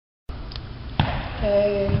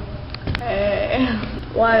Hey.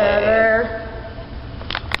 Whatever.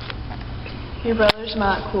 Your brother's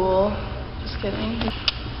not cool. Just kidding.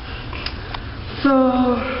 So,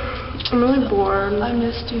 I'm really bored. I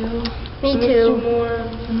missed you. Me too. I missed you more.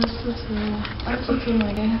 I missed you too. That's okay,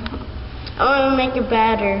 Maggie. I want to make a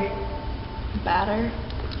batter. Batter?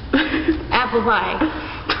 Apple pie.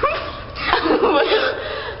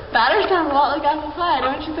 Batter sounds a lot like apple pie,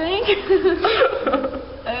 don't you think?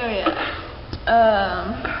 Oh yeah.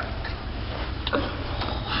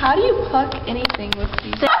 How do you pluck anything with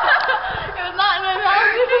these? It was not in my mouth.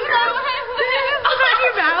 It was not in my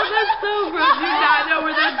mouth. That's so gross. You not know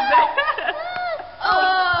where that's been.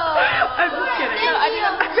 I'm just kidding. No, I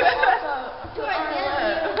didn't.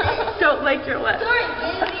 Don't lick your lips. Sorry,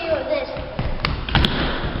 give you this.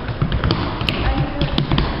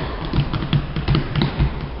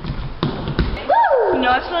 You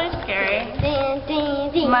know what's really scary?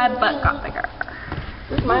 My butt got bigger.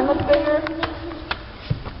 Does mine look bigger?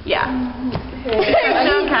 Yeah.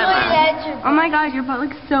 Oh my god, your butt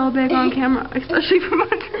looks so big on camera, especially from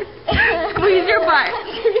under. Squeeze your butt.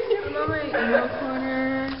 I'm on my emo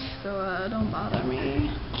corner, so don't bother me.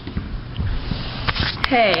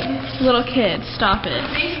 Hey, little kid, stop it.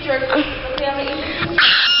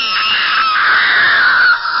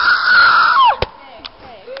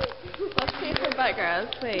 Let's see if her butt grows.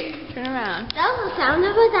 Wait, turn around. That was the sound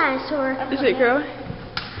of a dinosaur. Is it grow?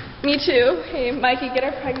 Me too. Hey, Mikey, get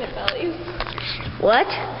our pregnant bellies. What?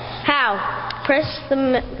 How? Press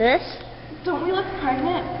this? Don't we look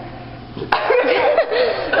pregnant?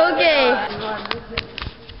 Okay.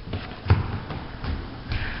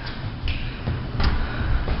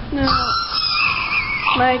 No.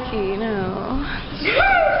 Mikey, no.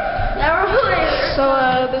 So,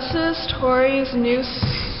 this is Tori's new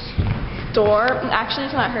store. Actually,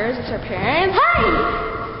 it's not hers, it's her parents. Hi!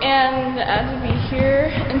 And I have to be here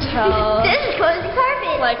until This is cozy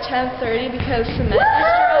carpet. like 10:30 because cement is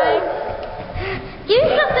drying. Give me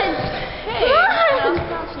something. Hey, Come on.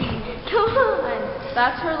 come on.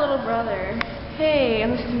 That's her little brother. Hey,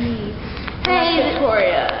 and this is me. And Hey. that's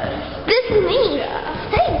Victoria. This is me. Yeah.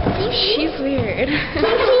 Hey, She's weird.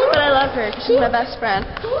 But I love her because she's my best friend.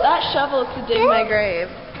 That shovel is to dig my grave.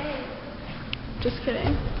 Just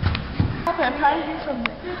kidding. I'm trying to do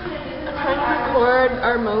something. I'm trying to record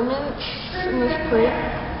our moments in this place.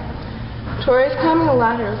 Tori's climbing a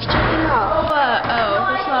ladder. Let's check it out. Oh,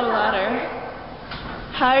 that's not a ladder.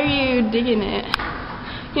 How are you digging it?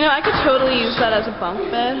 You know, I could totally use that as a bunk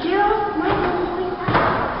bed.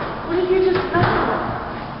 What did you just say?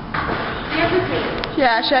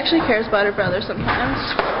 Yeah, she actually cares about her brother sometimes.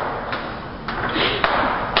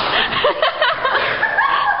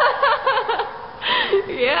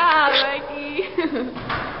 Yeah, Mikey.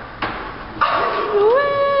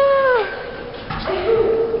 Woo!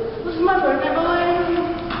 This is my birthday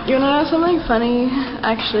balloon. You wanna know something funny?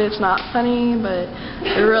 Actually, it's not funny, but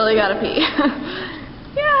we really gotta pee.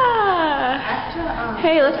 Yeah.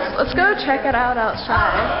 Hey, let's go check it out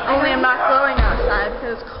outside. Only I'm not going outside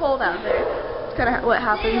because it's cold out there. It's kind of what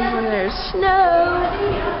happens when there's snow.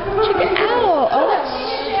 Check it out. Oh, that's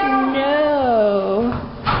snow.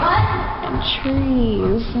 And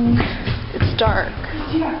trees. And it's dark.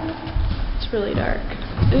 It's really dark.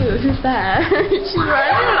 Ooh, who's that? She's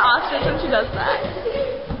running an ostrich when she does that.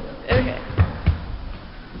 Okay.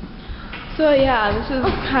 So yeah, this is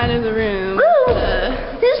kind of the room.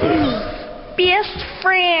 This is Best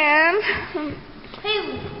friend. Hey,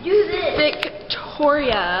 do this.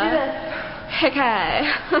 Victoria. Okay.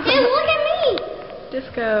 Hey, look at me.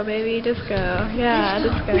 Disco, baby, disco. Yeah,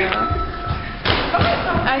 disco.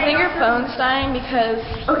 I think her phone's dying because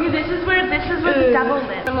Okay, this is where the double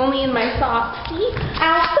lift. I'm only in my socks. See?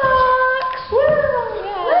 Our socks. Woo.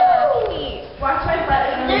 Yeah. Watch my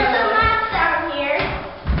butt. There's a rat down here.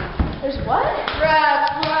 There's what?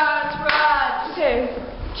 Rats. Okay.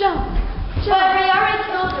 Jump. But we already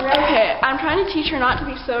killed the rat. Okay, I'm trying to teach her not to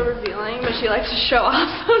be so revealing, but she likes to show off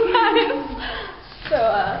sometimes. So,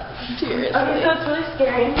 seriously. Okay, so it's really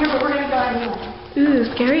scary in here, but we're gonna go anyway. Ooh,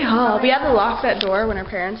 scary hall. We had to lock that door when our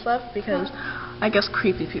parents left because I guess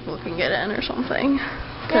creepy people can get in or something.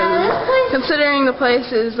 Considering the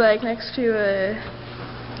place is like next to a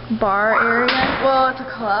bar area. Well, it's a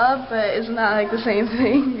club, but isn't that like the same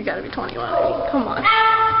thing? You gotta be 21. Come on.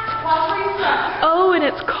 Oh, and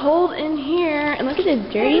it's cold in here. And look at this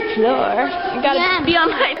dirty floor. You gotta be on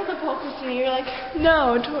my Christina. You're like,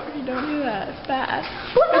 no, Tori, don't do that. It's bad.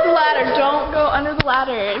 There's a ladder. Don't go under the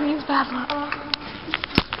ladder. It means bad luck.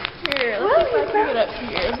 Here, let's see if I can get up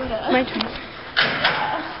here. But, My turn.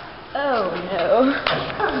 Oh no.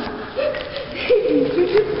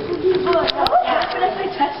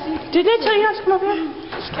 Did they tell you not to come up here?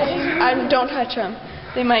 Just kidding. Don't touch them.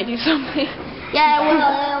 They might do something. Yeah,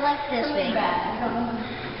 well, like this thing.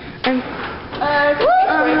 And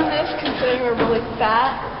Weirdness, considering we're really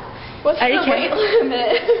fat. What's the weight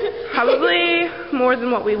limit? probably more than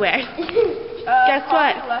what we weigh. Guess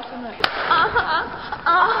what?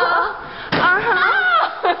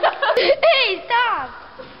 Hey, stop!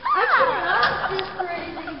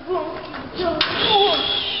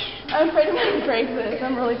 I'm afraid I'm going to break this.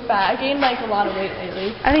 I'm really fat. I gained like a lot of weight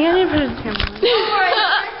lately. I think I need to put a camera on.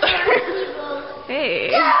 Hey.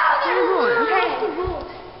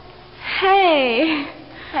 Hey.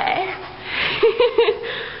 Hey.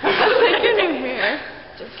 I like your new hair.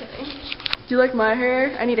 Just kidding. Do you like my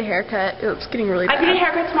hair? I need a haircut. It's getting really bad. I get a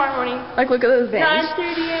haircut tomorrow morning. Like, look at those bangs.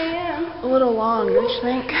 9:30 a.m. A little long, don't you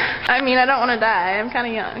think? I mean, I don't want to die. I'm kind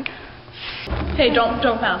of young. Hey, don't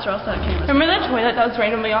bounce or else that camera's... Remember that toilet that was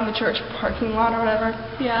randomly on the church parking lot or whatever?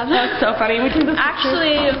 Yeah, That's so funny. We took this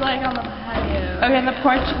actually, it was like on the patio. Okay, in the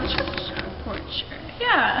porch. Porch.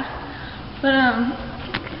 Yeah. But,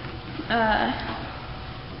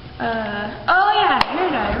 oh yeah, hair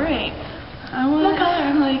dye, right. I want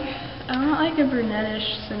like a brunettish,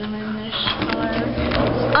 cinnamonish color.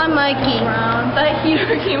 I'm Mikey. Brown. That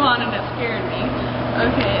heater came on and it scared me.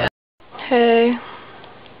 Okay. Hey.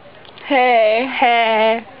 Hey.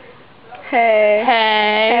 Hey. Hey.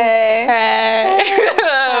 Hey. Hey.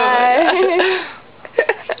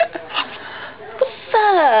 What's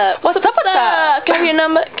up? What's up? Can I have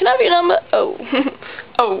your number? Oh.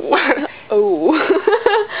 Oh. Oh.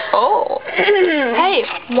 Oh. Hey,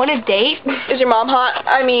 want a date? Is your mom hot?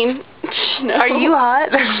 I mean, no. Are you hot?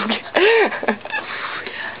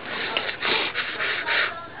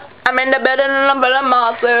 I'm in the bed and I'm better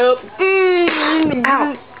myself.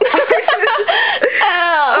 Ow.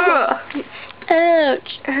 Ow.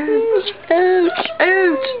 Ouch. Ouch. Ouch.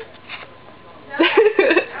 Ouch.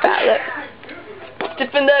 That lip.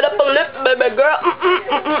 Stiffen that up a lip, baby girl.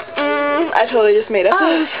 I totally just made up.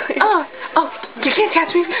 Oh, you can't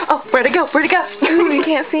catch me. Oh, where'd it go? Where'd it go? You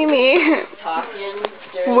can't see me.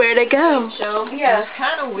 Where'd it go? Yeah, it's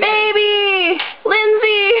kind of weird. Baby!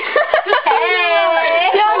 Lindsay!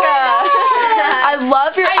 Hey! Yoga! I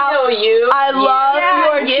love your outfit. I love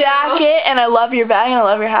your jacket, and I love your bag, and I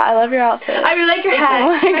love your hat. I love your outfit. I really like your hat.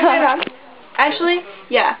 Oh my god. Actually,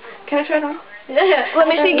 Yeah. Can I try it on? let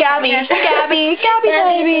me see Gabby. Gabby,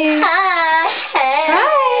 baby. Hi.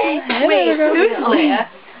 Hi. Wait, who's Leah?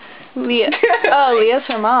 Leah. Oh, Leah's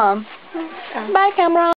her mom. Bye, camera.